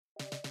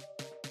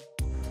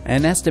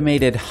An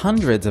estimated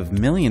hundreds of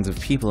millions of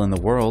people in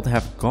the world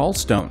have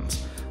gallstones.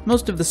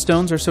 Most of the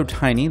stones are so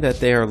tiny that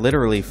they are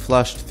literally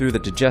flushed through the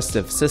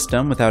digestive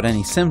system without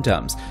any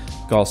symptoms.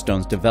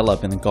 Gallstones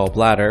develop in the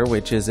gallbladder,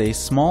 which is a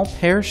small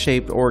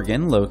pear-shaped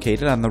organ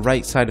located on the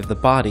right side of the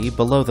body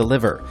below the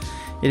liver.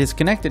 It is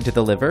connected to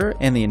the liver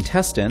and the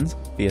intestines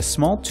via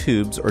small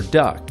tubes or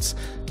ducts.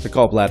 The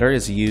gallbladder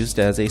is used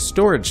as a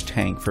storage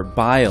tank for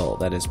bile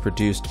that is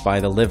produced by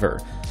the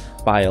liver.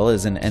 Bile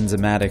is an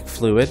enzymatic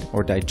fluid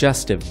or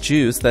digestive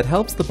juice that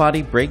helps the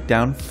body break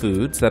down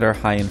foods that are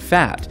high in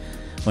fat.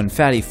 When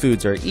fatty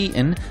foods are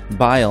eaten,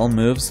 bile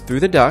moves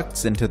through the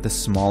ducts into the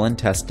small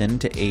intestine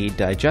to aid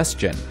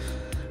digestion.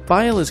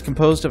 Bile is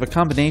composed of a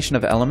combination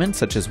of elements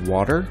such as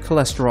water,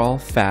 cholesterol,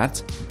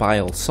 fats,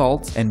 bile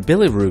salts, and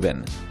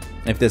bilirubin.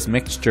 If this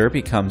mixture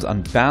becomes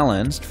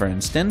unbalanced, for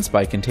instance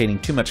by containing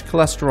too much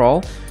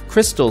cholesterol,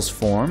 crystals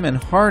form and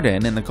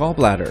harden in the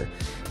gallbladder.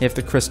 If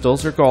the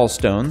crystals or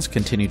gallstones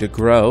continue to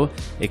grow,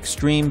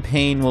 extreme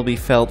pain will be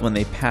felt when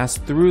they pass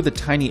through the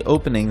tiny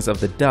openings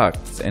of the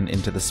ducts and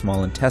into the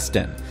small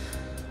intestine.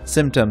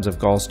 Symptoms of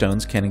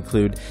gallstones can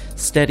include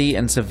steady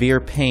and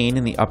severe pain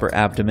in the upper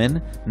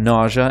abdomen,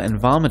 nausea, and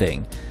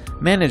vomiting.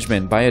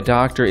 Management by a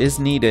doctor is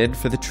needed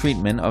for the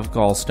treatment of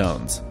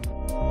gallstones.